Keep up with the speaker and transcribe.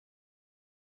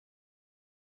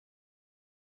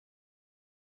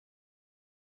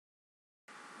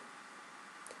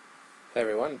Hey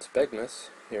everyone, it's Begmas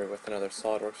here with another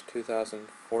Solidworks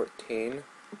 2014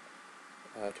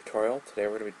 tutorial. Today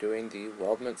we're going to be doing the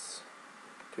Weldments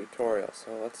tutorial,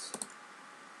 so let's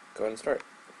go ahead and start.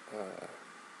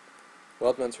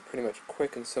 Weldments are pretty much a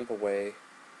quick and simple way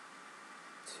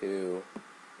to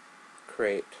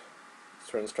create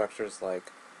certain structures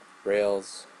like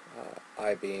rails,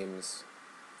 I-beams,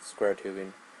 square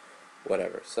tubing,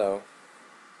 whatever. So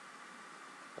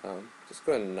just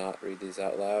go ahead and not read these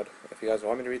out loud. If you guys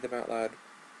want me to read them out loud,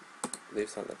 leave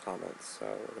some in the comments. So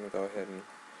we're going to go ahead and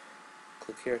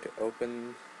click here to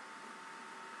open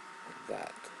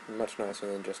that. Much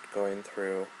nicer than just going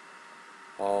through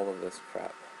all of this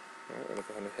crap. Alright, we're going to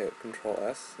go ahead and hit Control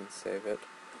S and save it.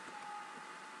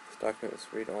 This document was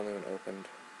read-only when opened.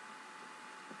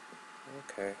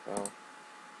 Okay, well,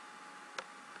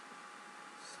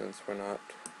 since we're not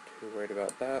too worried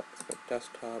about that, let's go to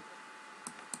desktop.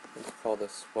 Let's call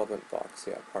this weldment box,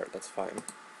 yeah, part, that's fine.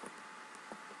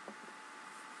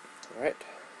 Alright.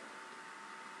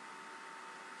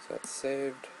 So that's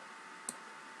saved.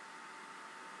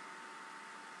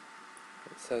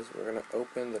 It says we're going to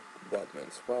open the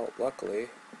Weldments. Well, luckily,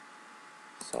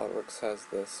 Solidworks has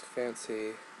this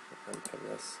fancy, unpin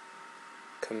this,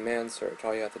 command search.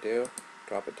 All you have to do,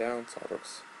 drop it down,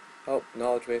 Solidworks help,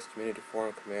 knowledge base, community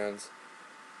forum, commands,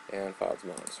 and files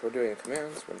mod. So we're doing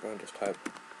commands, we're going to just type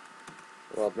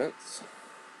Weldments.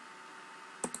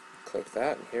 Click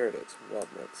that, and here it is,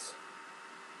 Weldments.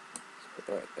 Let's put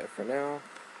that right there for now.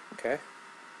 Okay.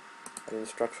 And then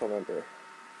structural member.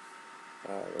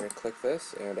 We're going to click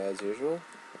this, and as usual,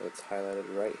 it's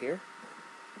highlighted right here.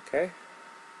 Okay.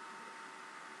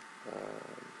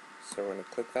 So we're going to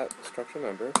click that structural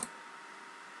member.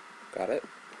 Got it.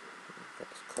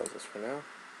 Let's close this for now.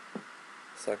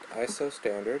 Select ISO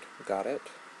standard. Got it.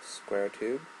 Square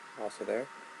tube, also there.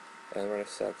 And we're going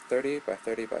to select 30 by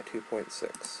 30 by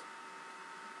 2.6.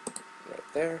 Right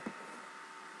there.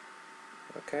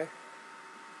 Okay.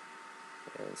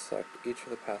 And select each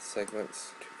of the path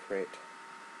segments to create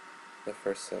the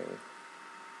first thing.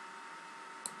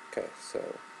 Okay,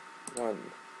 so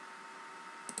 1,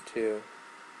 2,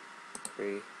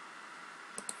 3,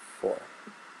 4.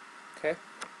 Okay.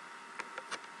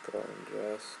 Go and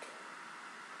just...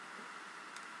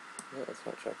 no, let's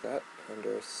not check that.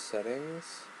 Under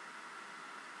settings,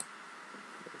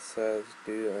 it says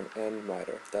do an end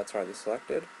miter. That's already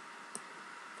selected.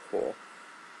 Cool.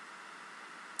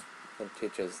 It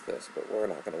teaches this, but we're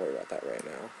not going to worry about that right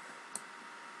now.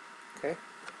 Okay.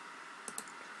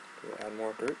 Do we add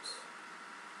more groups?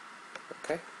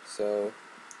 Okay, so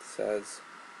it says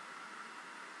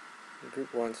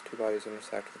group 1's two bodies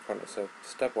intersect at the corner. So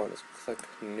step 1 is click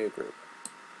new group.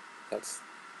 That's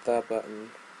the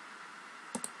button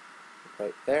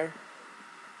right there.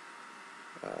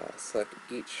 Select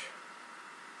each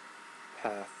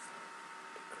path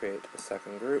to create a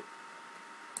second group.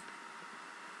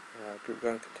 Group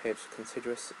 1 contains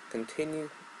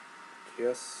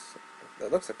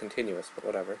that looks like continuous, but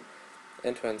whatever.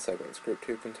 End-to-end segments. Group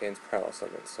 2 contains parallel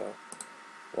segments. So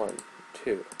 1,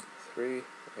 2, 3,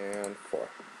 and 4.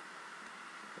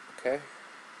 Okay.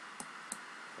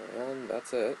 And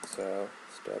that's it. So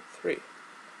step 3.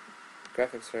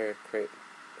 Graphics area, create,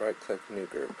 right-click new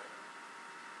group.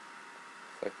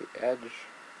 Select the edge.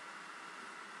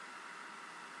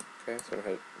 Okay, so I'm going to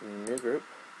hit new group.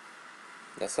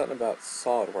 Now something about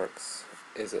SolidWorks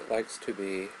is it likes to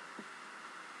be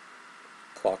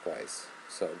clockwise.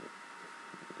 So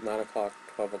 9 o'clock,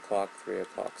 12 o'clock, 3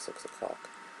 o'clock, 6 o'clock.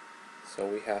 So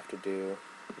we have to do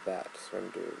that. So we're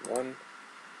going to do 1,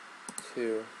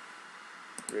 2,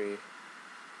 3,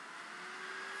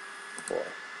 4.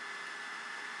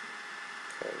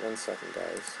 Okay, 1 second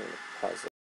guys, I'm going to pause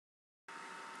it.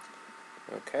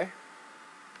 Okay.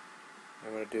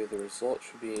 I'm going to do the result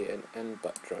should be an end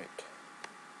butt joint.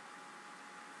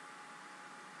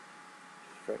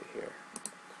 Right here.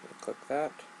 So I'm going to click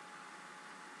that.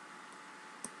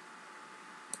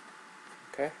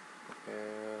 Okay.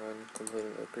 And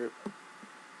completing the group.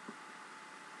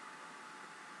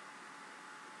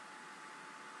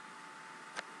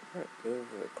 Alright, move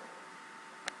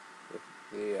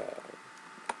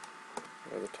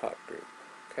the top group.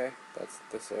 Okay, that's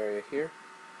this area here.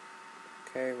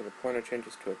 Okay, when the pointer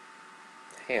changes to a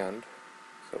hand,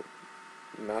 so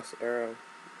mouse arrow,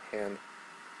 hand,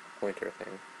 pointer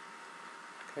thing.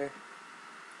 Okay.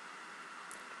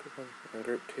 And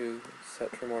group 2,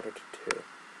 set trim order to 2.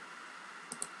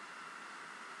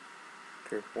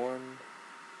 Group 1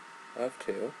 of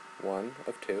 2, 1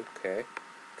 of 2, okay.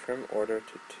 Trim order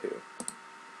to 2.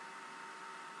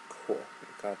 Cool,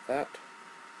 we got that.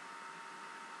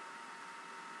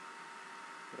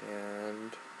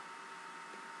 and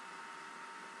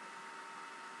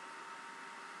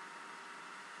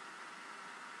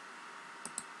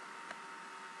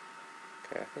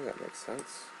okay, I think that makes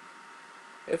sense.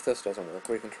 If this doesn't work,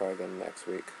 we can try again next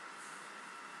week.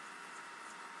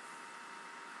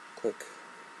 Click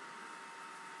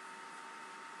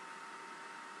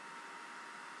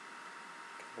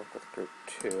to work with group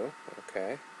 2,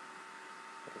 okay.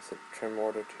 And set trim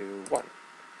order to 1.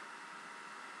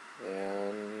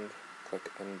 And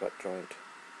click end butt joint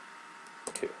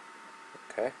 2,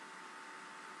 okay.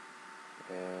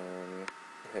 And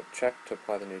hit check to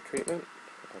apply the new treatment,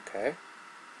 okay.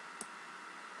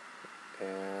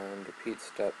 And repeat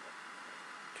step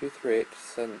 2 through 8 to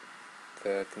set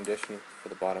the condition for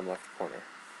the bottom left corner.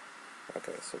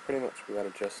 Okay, so pretty much we gotta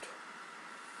just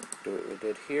do what we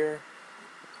did here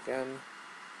again.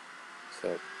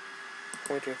 So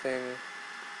pointer thing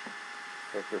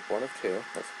for group 1 of 2.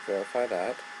 Let's verify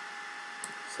that.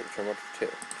 So trim order to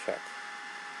 2. Check.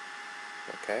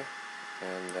 Okay.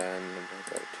 And then we'll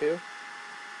go to 2.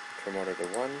 Trim order to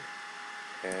 1.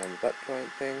 And butt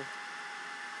joint thing.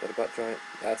 Go to butt joint.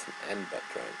 That's an end butt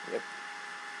joint. Yep.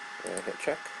 And hit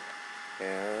check.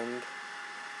 And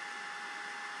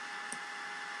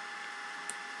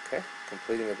okay,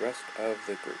 completing the rest of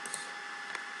the groups.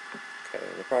 Okay,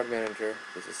 in the product manager,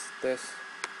 this is this.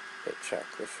 Hit check.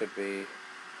 This should be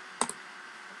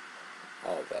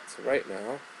all of that. So right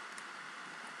now,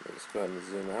 we'll just go ahead and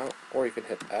zoom out, or you can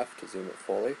hit F to zoom it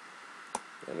fully,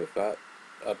 and we've got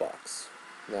a box.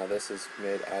 Now this is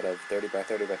made out of 30 by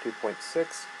 30 by 2.6.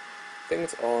 I think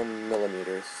it's all in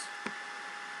millimeters,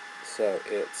 so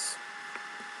it's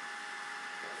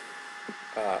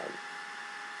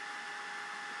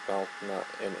well, not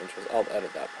in inches. I'll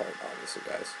edit that part, obviously,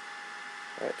 guys.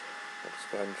 Alright, I'll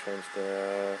just go ahead and change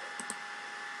the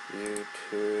view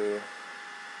to,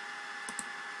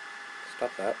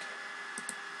 stop that,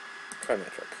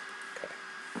 trimetric. Okay.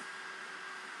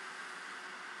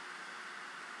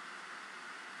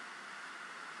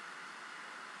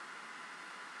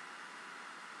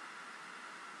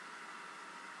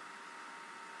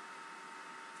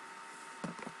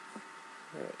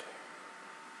 Alright.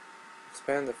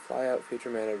 Expand the flyout feature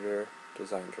manager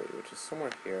design tree, which is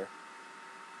somewhere here.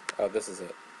 Oh, this is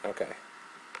it. Okay.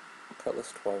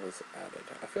 Cutlass 12 is added.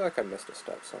 I feel like I missed a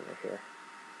step somewhere here.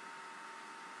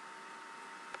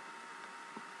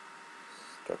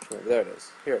 Structure, there it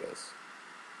is. Here it is.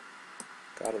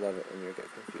 Gotta love it when you get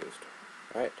confused.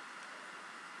 Alright.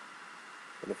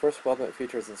 When the first weldment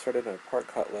feature is inserted in a part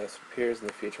cut list, it appears in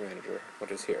the feature manager,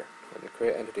 which is here. When you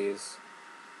create entities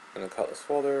in the cutlass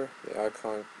folder, the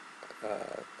icon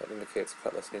that indicates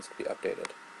cut list needs to be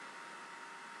updated.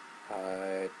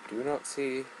 I do not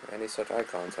see any such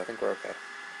icons, so I think we're okay.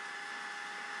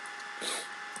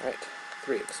 Alright,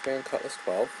 3. Expand Cutlass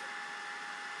 12.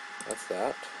 That's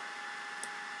that.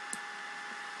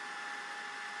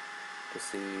 To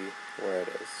see where it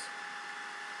is.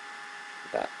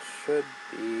 That should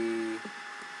be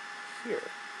here.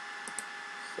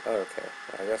 So, okay,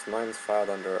 I guess mine's filed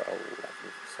under 11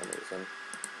 for some reason.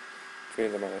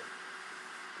 Which means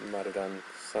I might have done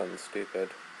something stupid.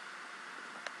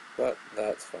 But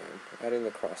that's fine. Adding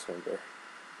the cross member.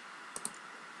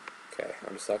 Okay,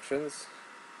 under sections.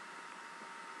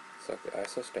 Select the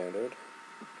ISO standard.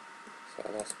 So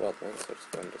I lost Weldments, so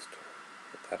just go and just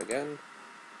hit that again.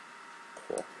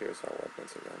 Cool, here's our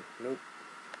Weldments again. Nope.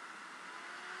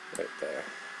 Right there.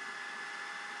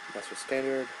 Master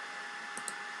standard.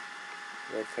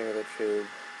 Rectangular tube,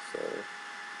 so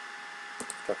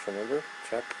structural number,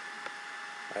 check.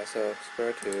 ISO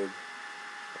square tube.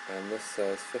 And this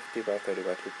says 50 by 30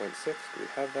 by 2.6. Do we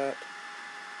have that?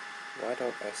 Why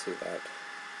don't I see that?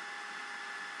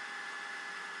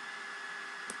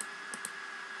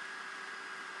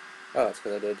 Oh, that's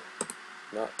because I did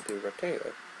not do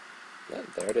rectangular.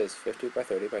 There it is, 50 by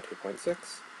 30 by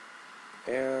 2.6.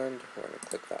 And we're going to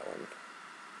click that one.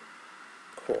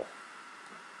 Cool.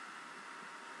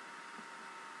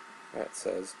 Alright, it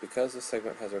says, because the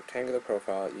segment has a rectangular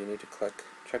profile, you need to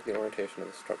check the orientation of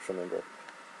the structural member.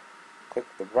 Click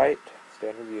the right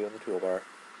standard view in the toolbar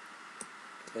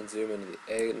and zoom into the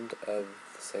end of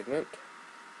the segment.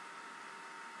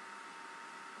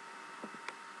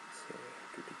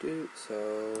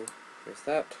 So here's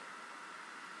that.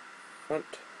 Front,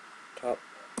 top,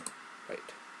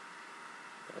 right.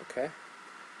 Okay.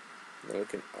 Now we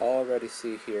can already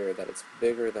see here that it's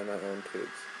bigger than my own tubes.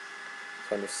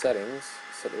 So under settings,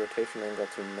 set the rotation angle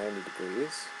to 90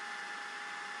 degrees.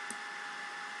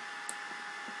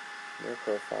 Mirror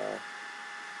profile.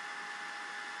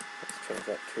 Let's change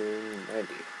that to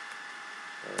 90.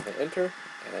 And hit enter,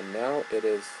 and now it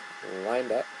is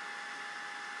lined up,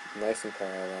 nice and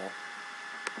parallel.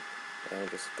 And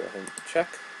just go ahead and check,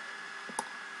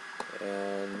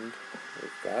 and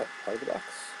we've got part of the box.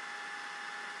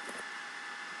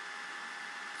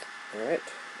 Alright,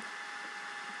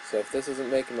 so if this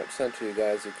isn't making much sense to you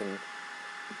guys, you can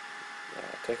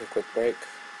take a quick break,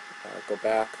 go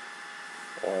back,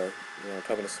 or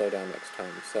tell me to slow down next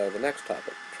time. So the next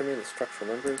topic, trimming the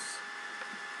structural members.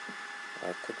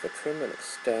 Click the trim and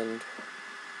extend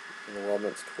in the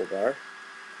Weldments toolbar.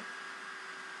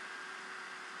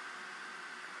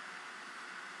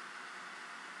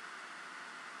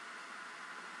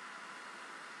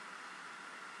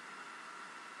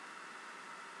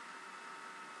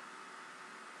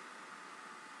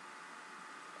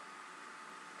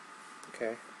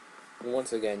 Okay, and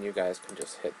once again you guys can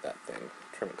just hit that thing,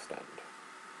 trim extend.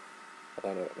 I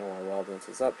don't know why Weldments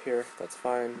is up here, that's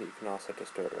fine. You can also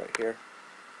just do it right here.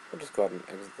 We'll just go ahead and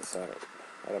exit this out.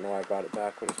 I don't know why I brought it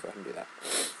back, we'll just go ahead and do that.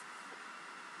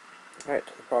 Alright,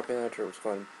 the property manager, we're just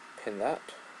going to pin that.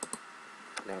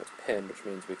 Now it's pinned, which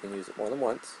means we can use it more than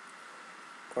once.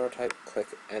 Corner type, click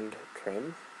end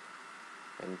trim,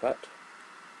 and butt,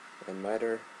 and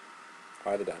miter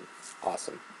are done.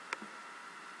 Awesome.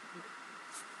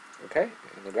 Okay,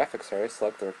 in the graphics area,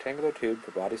 select the rectangular tube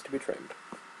for bodies to be trimmed.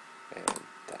 And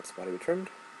that's the body to be trimmed.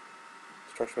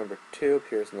 Structure member 2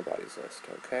 appears in the bodies list.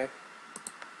 Okay.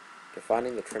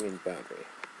 Defining the trimming boundary.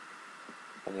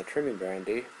 On the trimming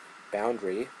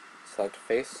boundary, select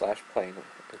face/plane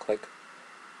and click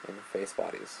in face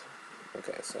bodies.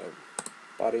 Okay, so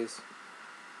bodies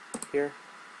here.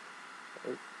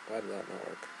 Oh, why did that not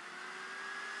work?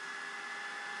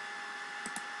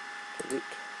 Delete.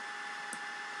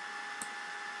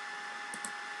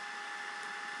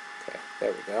 Okay,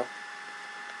 there we go.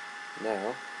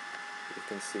 Now, you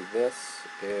can see this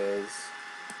is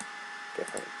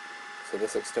different. So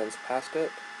this extends past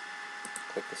it.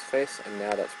 Click this face, and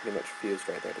now that's pretty much fused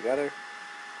right there together.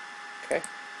 Okay.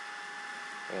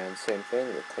 And same thing,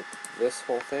 we'll click this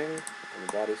whole thing, and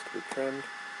the bodies to be trimmed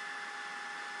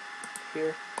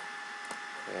here.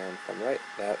 And from right,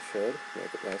 that should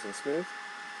make it nice and smooth.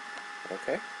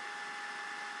 Okay.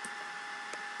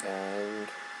 And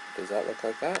does that look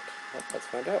like that? Well, let's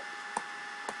find out.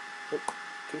 Oop,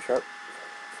 too sharp.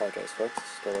 Apologize, folks.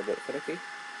 Still a bit finicky.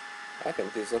 I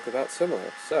think these look about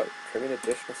similar. So, trimming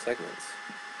additional segments.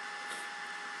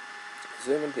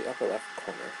 Zoom into the upper left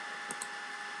corner.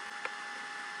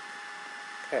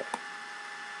 Okay.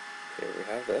 Here we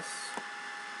have this.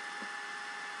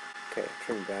 Okay,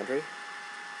 trim boundary.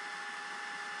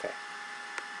 Okay.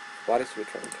 Bodies to be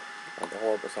trimmed on the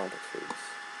horizontal tubes.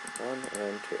 1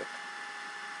 and 2.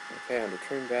 Okay, under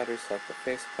trim boundary, select the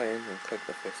face plane and click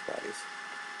the face bodies.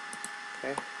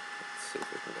 Okay, let's see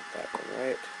if we can get that one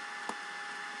right.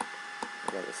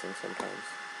 I get this thing sometimes.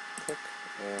 Click,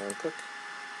 and click.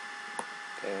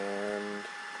 And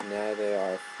now they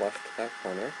are flush to that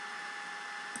corner.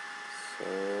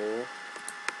 So,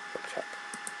 check.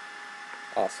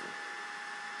 Awesome.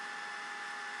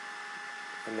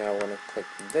 And now I want to click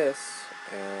this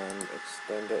and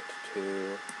extend it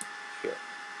to here.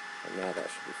 And now that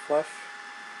should be flush.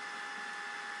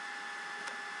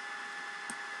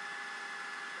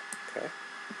 Okay.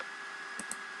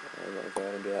 And I'm going to go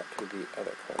ahead and do that to the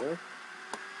other corner.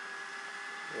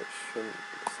 It shouldn't be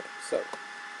the same. So,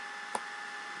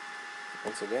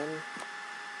 once again,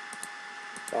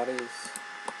 bodies,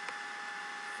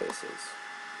 faces.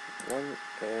 1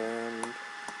 and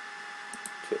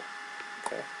 2.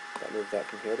 Okay, that moved that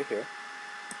from here to here.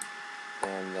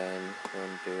 And then we're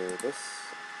going to do this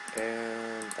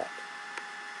and that.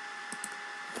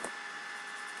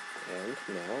 And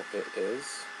now it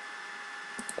is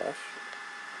flush.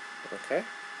 Okay.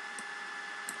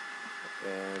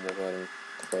 And we'll go ahead and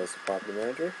close the property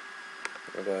manager.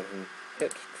 We'll go ahead and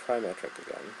hit trimetric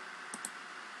again.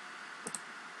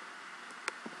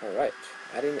 Alright,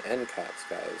 adding end caps,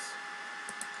 guys.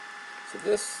 So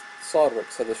this,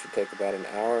 Solidworks said this should take about an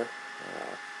hour.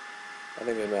 I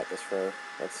think we met this for,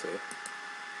 let's see.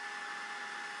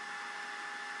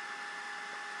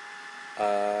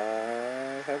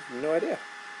 I have no idea.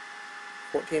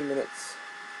 14 minutes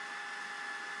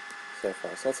so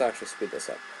far, so let's actually speed this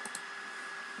up.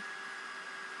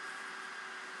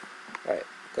 Alright,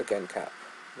 click end cap.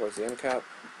 Where's the end cap?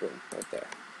 Boom, right there.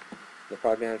 The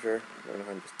product manager, we're going to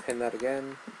go ahead and just pin that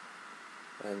again.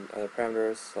 And other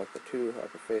parameters, select the 2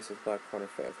 upper faces, black corner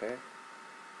face, okay?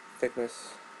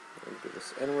 Thickness, we're going to do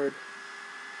this inward.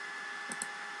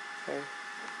 Okay.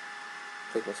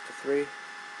 Thickness to 3.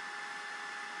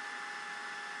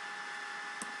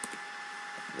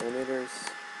 Millimeters.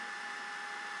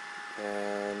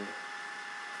 and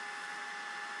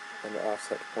under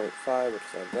offset to 0.5, which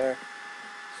is over there.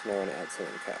 So now I'm going to add some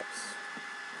end caps.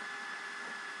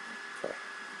 Okay.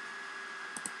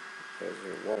 There's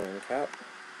your one end cap.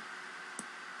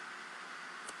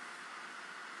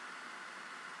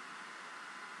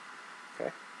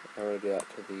 Okay. I'm going to do that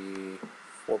to the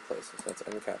 4 places. That's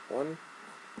end cap 1,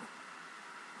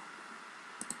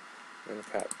 end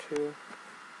cap 2,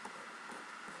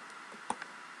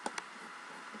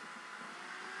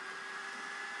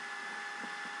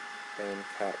 end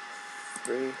cap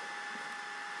 3,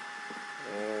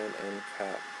 and end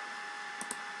cap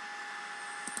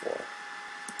 4.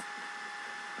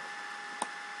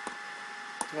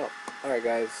 Well, alright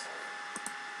guys,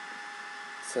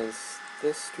 since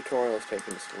this tutorial is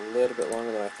taking just a little bit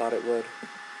longer than I thought it would,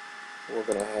 we're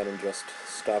going to go ahead and just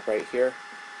stop right here.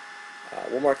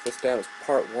 We'll mark this down as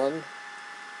part 1,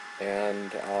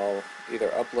 and I'll either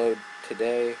upload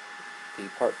today the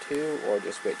part 2 or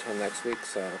just wait till next week.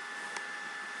 So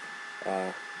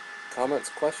comments,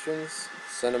 questions,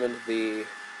 send them into the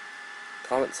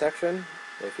comment section.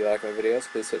 If you like my videos,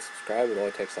 please hit subscribe. It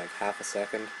only takes like half a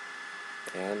second,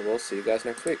 and we'll see you guys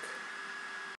next week.